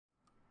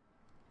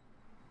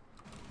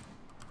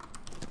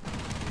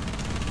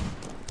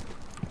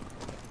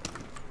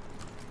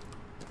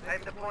I'm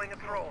deploying a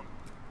drone.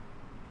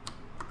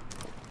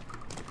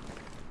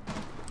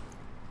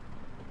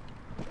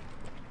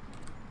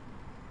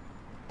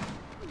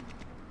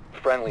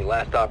 Friendly,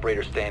 last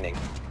operator standing.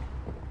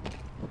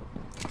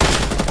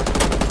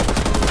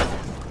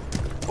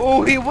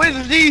 Oh, he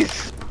wins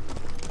these!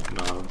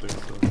 No, I don't think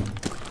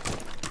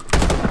so.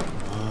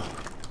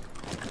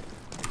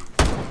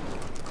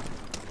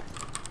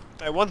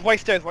 Alright, one's white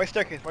stairs, white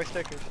staircase, white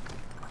staircase.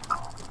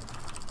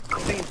 I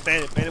think it's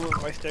Bandit, Bandit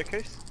with white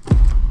staircase.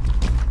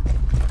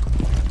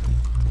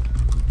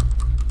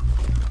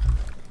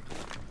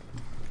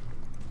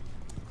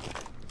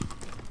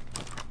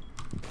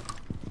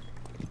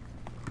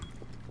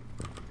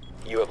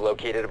 You have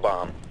located a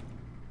bomb.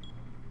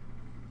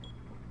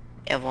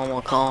 You have one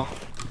more call.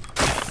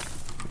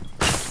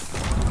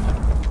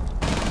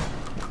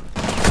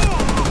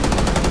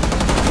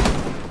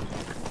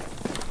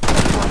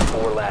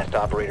 Four last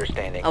operator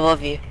standing.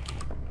 Above you.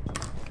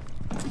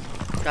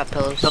 Got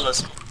pillows.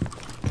 Pillows.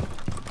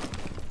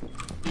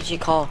 EG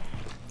call.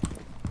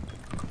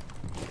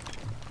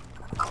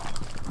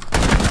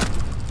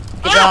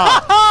 Good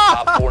job.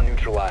 Top 4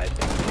 neutralized.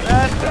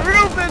 That's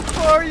Ruben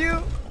for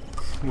you!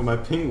 Well, my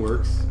ping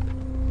works.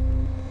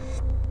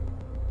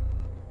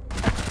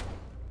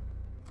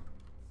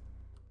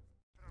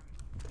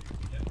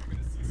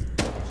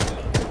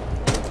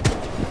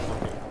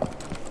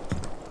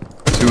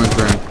 Two and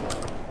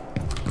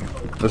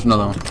three. There's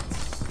another one.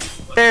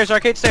 Stairs,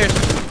 arcade stairs.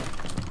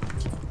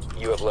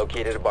 You have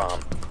located a bomb.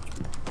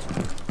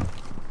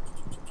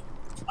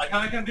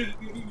 I can't do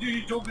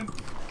you joking.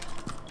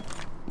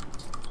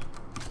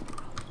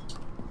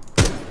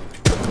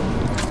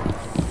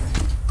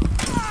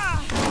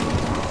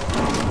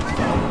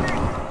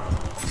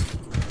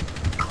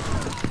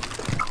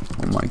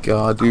 Oh my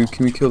god, dude,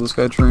 can we kill this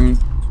guy train?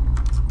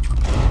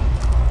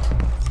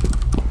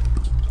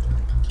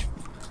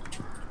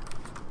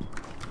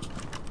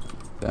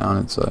 Down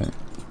in sight.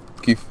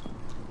 Keith.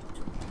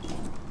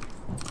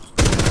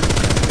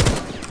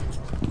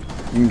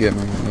 You can get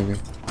me, maybe.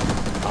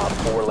 Top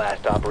 4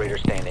 last operator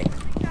standing.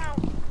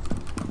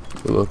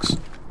 Good looks.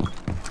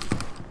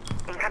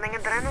 Incoming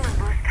adrenaline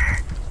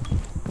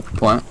boost.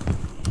 Plant.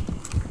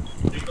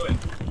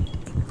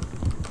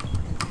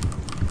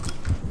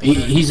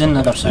 He's in the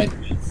other side.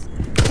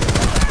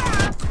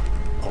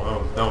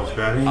 Oh, that was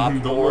bad. Top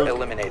Don't 4 look.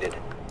 eliminated.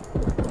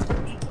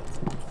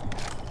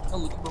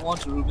 I'm looking for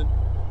launcher, Ruben.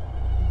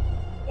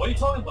 What are you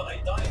talking about? I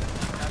died.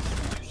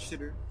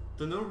 Shitter.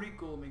 The no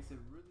recoil makes it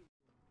really.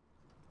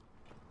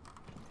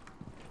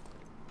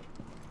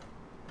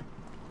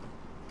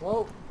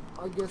 Well,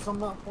 I guess I'm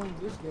not playing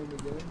this game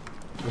again.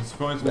 It's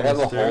going to They be have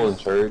a stairs. hole in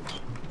church.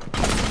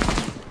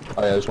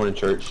 Oh yeah, there's one in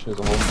church. There's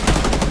a hole.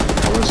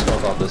 I'm gonna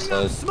smoke off this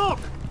side. Smoke!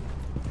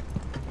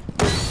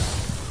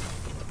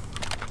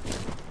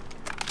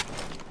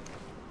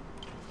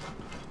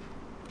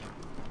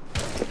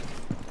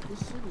 This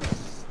shit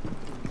is...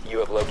 You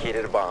have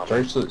located a bomb.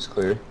 Church looks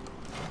clear.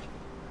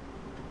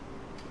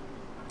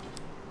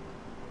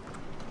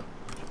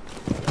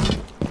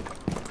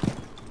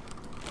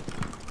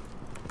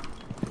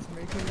 It's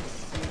making it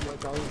seem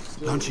like I was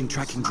still... Launching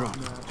tracking drone.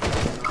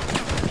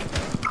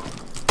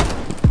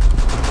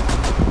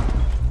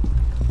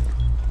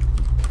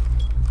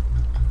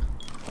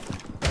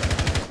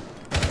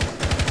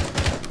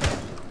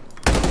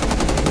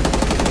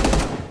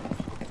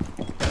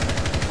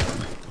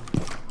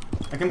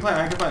 I can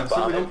plant. Bomb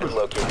Simply has don't been push.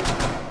 located.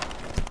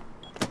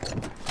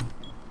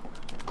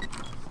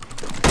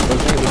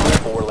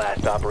 4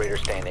 last operator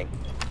standing.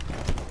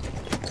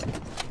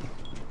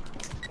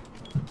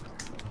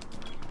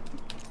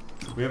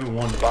 We haven't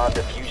won yet. Bomb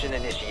diffusion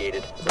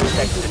initiated.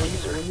 Protect the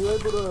diffuser. Were you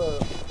able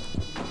to...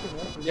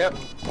 Yep.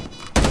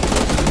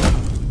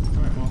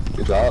 Alright, well.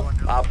 Good job.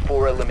 Op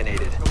 4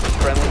 eliminated.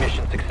 Friendly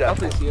mission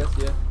successful. Yes, yes,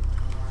 yeah.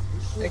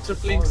 Thanks for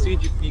playing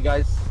Siege with me,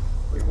 guys.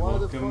 You're Why the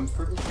welcome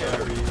fuck for is that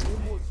carry. game was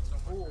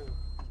full?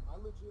 I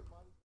legit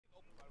might...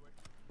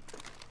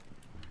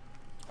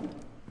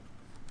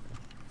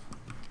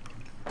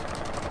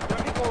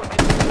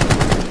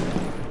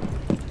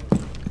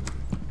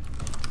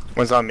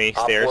 One's on me,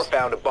 Op stairs. 4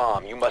 found a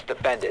bomb. You must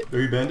defend it. Are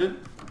you banded?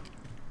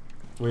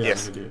 Well, yeah,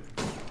 Yes. we did.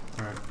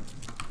 Alright.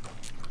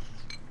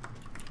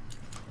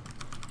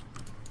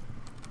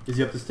 Is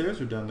he up the stairs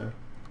or down there?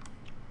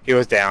 He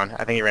was down.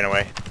 I think he ran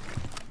away.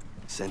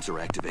 Sensor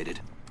activated.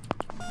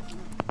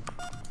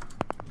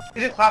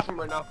 He's in classroom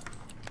right now.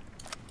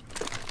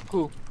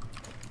 Who?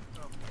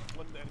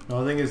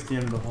 No, I think it's the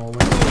end of the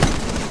hallway.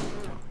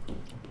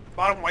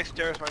 Bottom white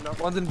stairs right now.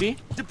 One's in B?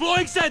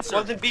 Deploying sensor.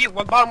 One's in B,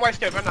 one bottom white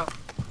stairs right now.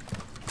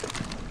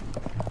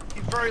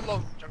 He's very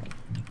low, junkie.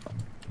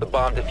 The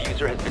bomb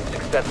diffuser has been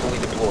successfully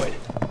deployed.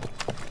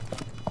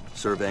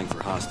 Surveying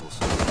for hostiles.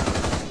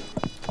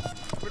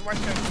 Good white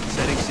stairs.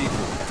 Setting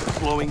C4.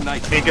 Deploying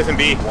night. Sneak is in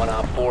B. 1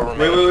 Op 4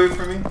 remaining. Wait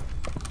for me.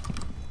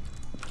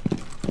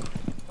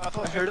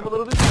 I heard him a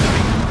little bit.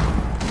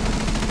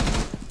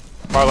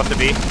 Far left of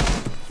B.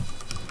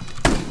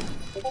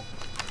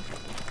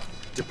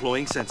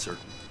 Deploying sensor.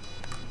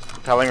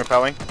 Repelling.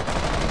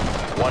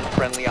 One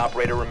friendly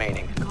operator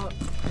remaining. No,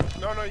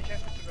 you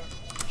can't put it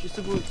up. She's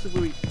super weak,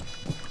 super weak.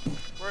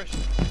 Where is she?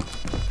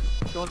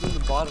 She one's in the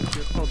bottom, she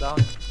was pulled down.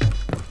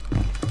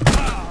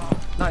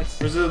 Nice.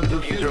 Where's the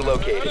Diffuser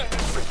located.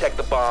 Protect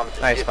the bombs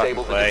and Nice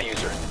disable the fucking play.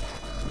 diffuser.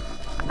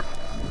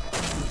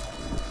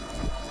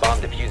 Bomb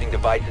defusing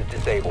device is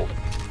disabled.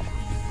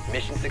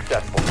 Mission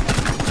successful.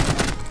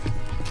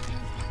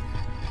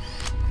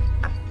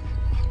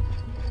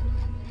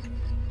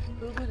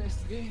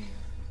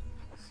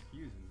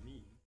 Excuse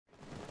me.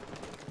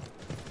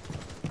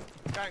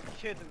 Guy,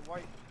 kid in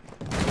white.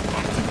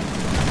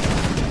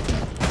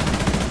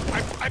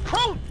 I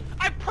prone!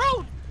 I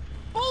prone!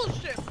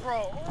 Bullshit,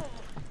 bro! Oh.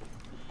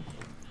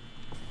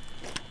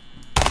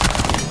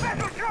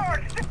 Special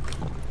charge!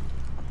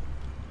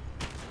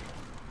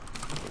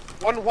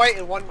 One white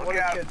and one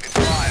kid.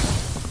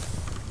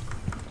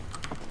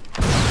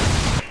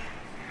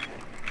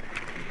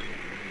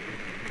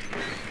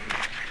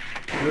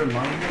 You're in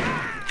mine?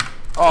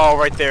 Oh,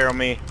 right there on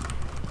me.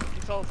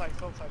 He's all inside,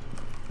 he's all inside.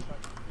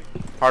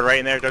 Hard right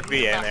in there. Don't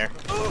be in there.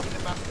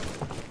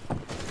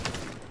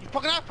 He's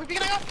poking out, poking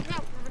out, poking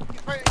out!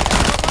 He's right.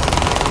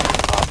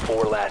 Op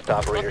 4 last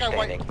operator Last guy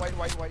standing.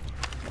 white.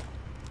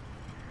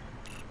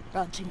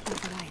 Launching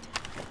override.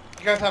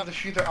 You guys have the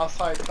shooter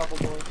outside, double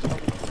doors.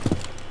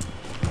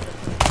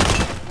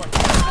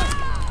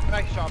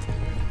 Nice job.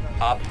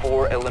 Op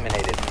 4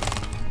 eliminated.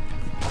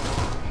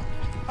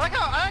 I like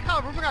how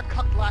Ruben got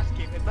cucked last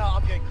game, and now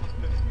I'm getting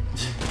cucked this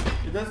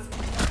game.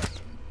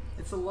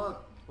 It's a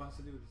lot. What has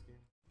to do with this game?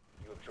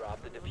 You have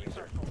dropped the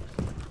diffuser.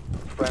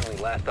 Friendly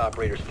last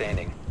operator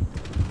standing.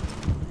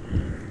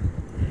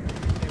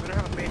 Hey, we don't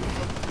have a baby.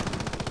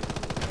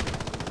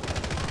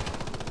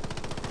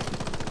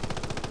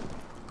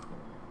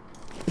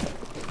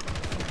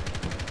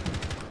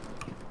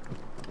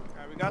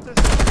 Alright, we got this.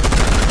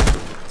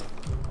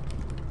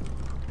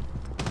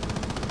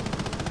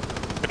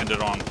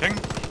 Ended on ping.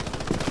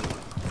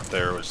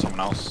 There was someone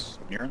else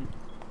near him.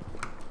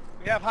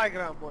 We have high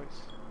ground, boys.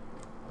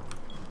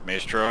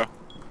 Maestro.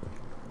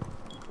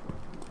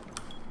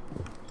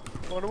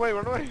 Run away,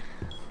 run away.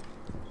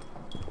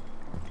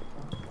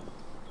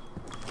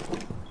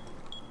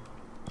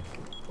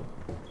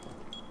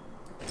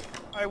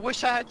 I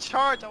wish I had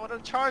charge. I would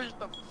have charged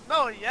them.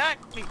 No, he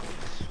hacked me.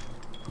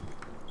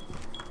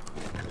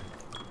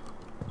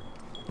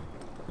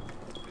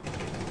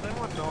 Does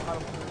anyone know how to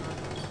play that?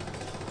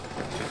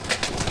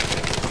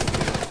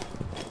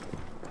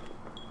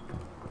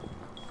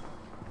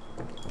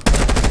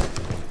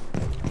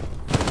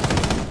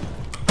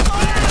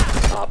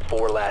 Op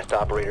 4 last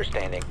operator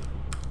standing.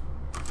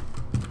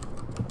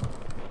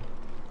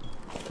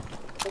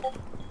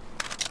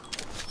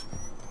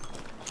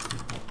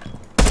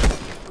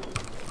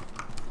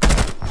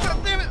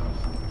 God damn it!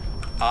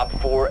 Op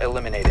 4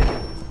 eliminated. Oh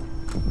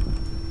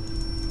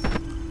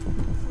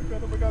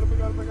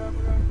my god.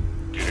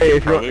 Hey,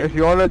 if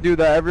you wanna do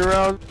that every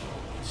round,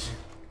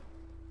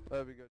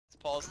 that'd be good.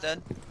 Paul's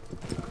dead.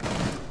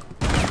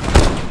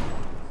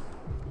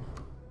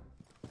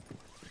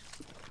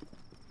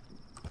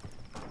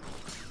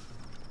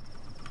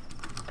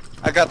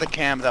 I got the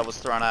cam that was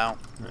thrown out.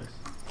 Nice.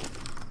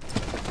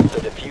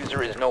 The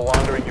diffuser is no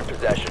longer in your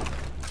possession.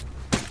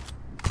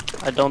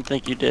 I don't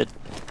think you did.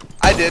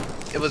 I did.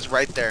 It was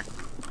right there.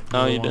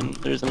 No, you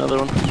didn't. There's another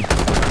one.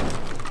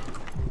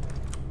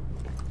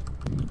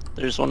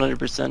 There's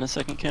 100% a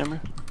second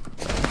camera.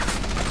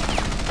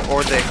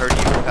 Or they heard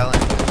you repelling.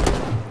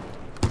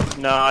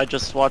 No, I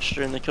just watched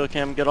her in the kill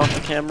cam get off the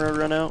camera,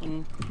 run out,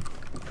 and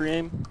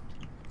pre-aim.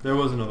 There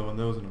was another one.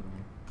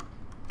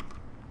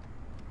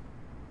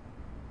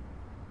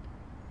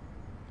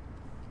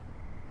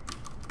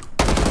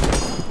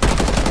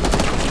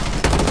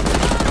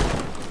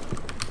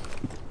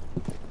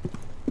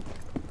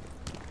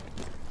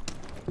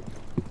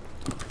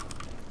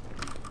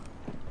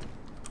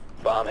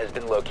 Bomb has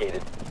been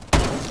located.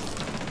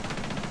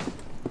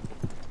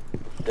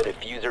 The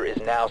diffuser is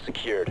now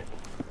secured.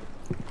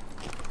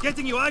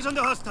 Getting you eyes on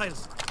the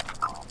hostiles.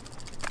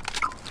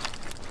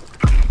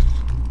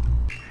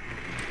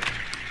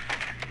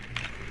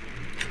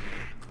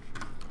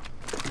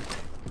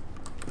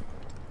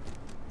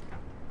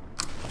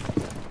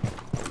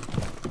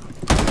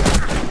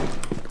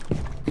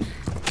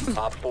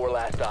 Op 4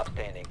 last stop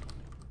standing.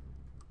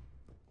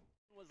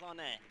 Was on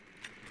that.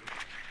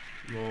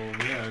 Well,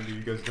 yeah,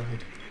 you guys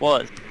died.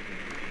 Was.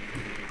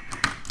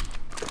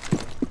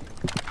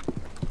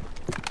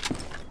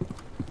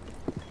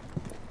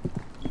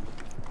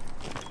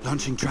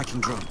 Launching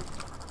tracking drone.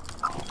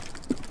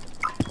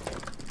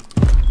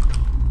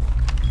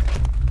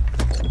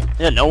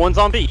 Yeah, no one's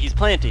on B. He's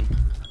planting.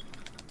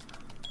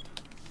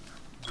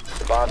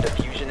 Bomb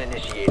diffusion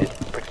initiated.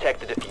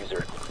 Protect the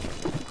diffuser.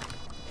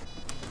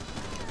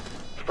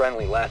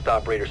 Friendly last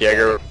operator standing.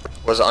 Jaeger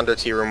was under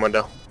T room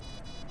window.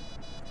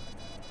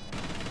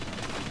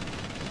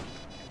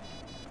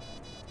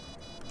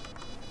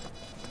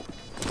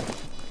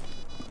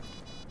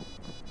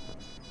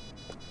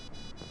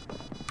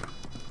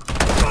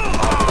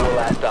 Op 4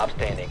 last stop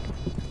standing.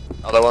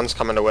 Other one's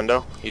coming to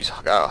window. He's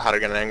how to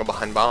get an angle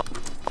behind bomb.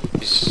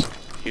 He's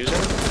fusing.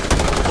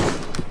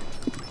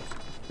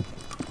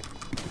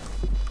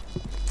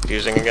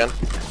 Fusing again.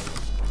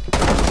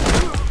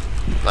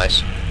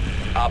 Nice.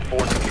 Op 4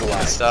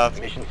 neutralized. Stuff.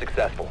 Mission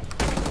successful.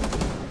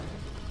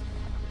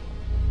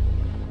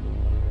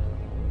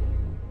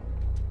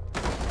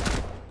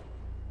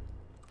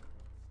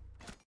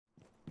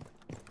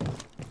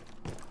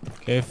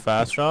 Okay,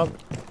 fast drop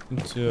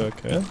into a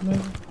kiss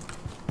maybe?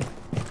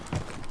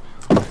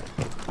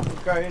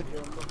 Go ahead.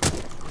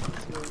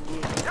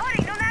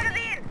 Loading, no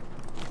magazine!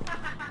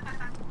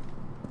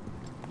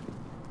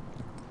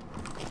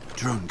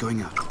 Drone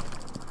going out.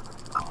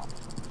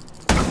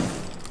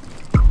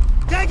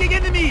 Tagging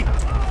enemy!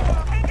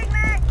 Changing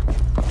mag!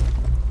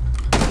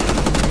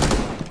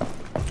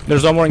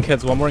 There's one more in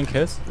kids, one more in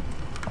kids.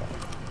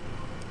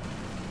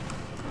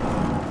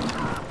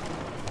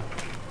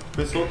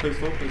 Pistol.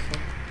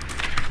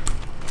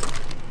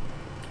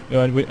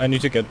 Yo, I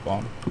need to get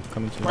bomb.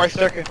 Coming to me. Right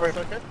staircase, right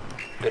staircase.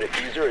 The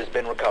diffuser has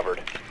been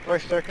recovered.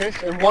 Right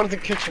staircase, and one in the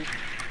kitchen.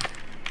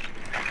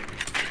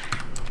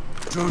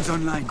 Drones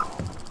online.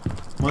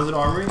 One's in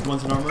armory.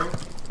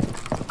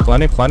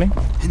 Plenty.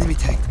 Enemy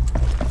tag.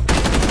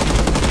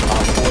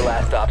 Op 4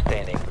 last stop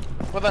standing.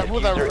 Who that?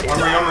 Diffuser is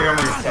Armory.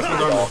 protected That's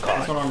at all one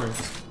costs. armory.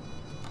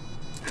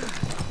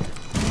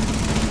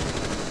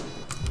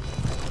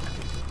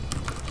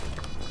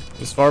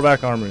 It's far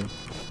back armory.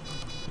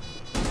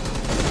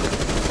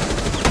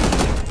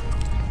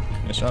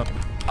 Nice shot.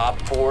 Op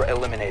 4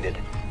 eliminated.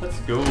 Let's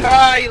go.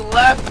 Ah, he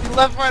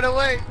left right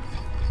away.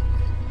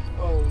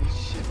 Oh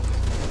shit.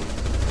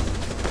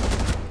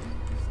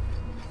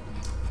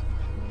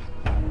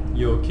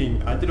 Yo,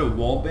 King, I did a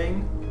wall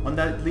bang on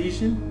that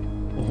lesion.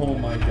 Oh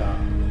my god.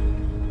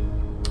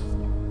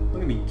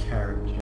 Look at me carry.